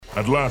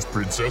At last,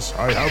 Princess,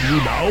 I have you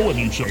now, and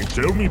you shall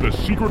tell me the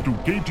secret to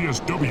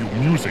KTSW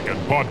music and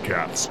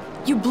podcasts.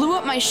 You blew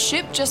up my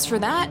ship just for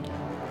that?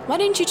 Why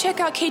didn't you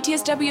check out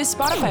KTSW's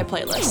Spotify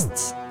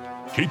playlists?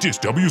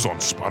 KTSW's on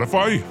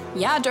Spotify?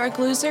 Yeah, Dark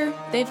Loser.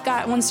 They've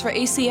got ones for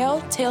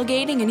ACL,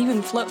 tailgating, and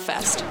even Float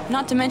Fest,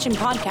 not to mention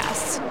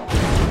podcasts.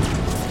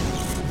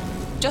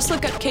 Just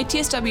look up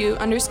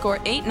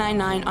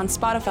KTSW_899 on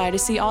Spotify to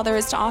see all there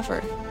is to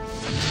offer.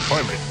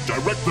 Pilot,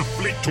 direct the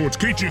fleet towards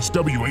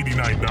KTSW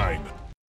 899.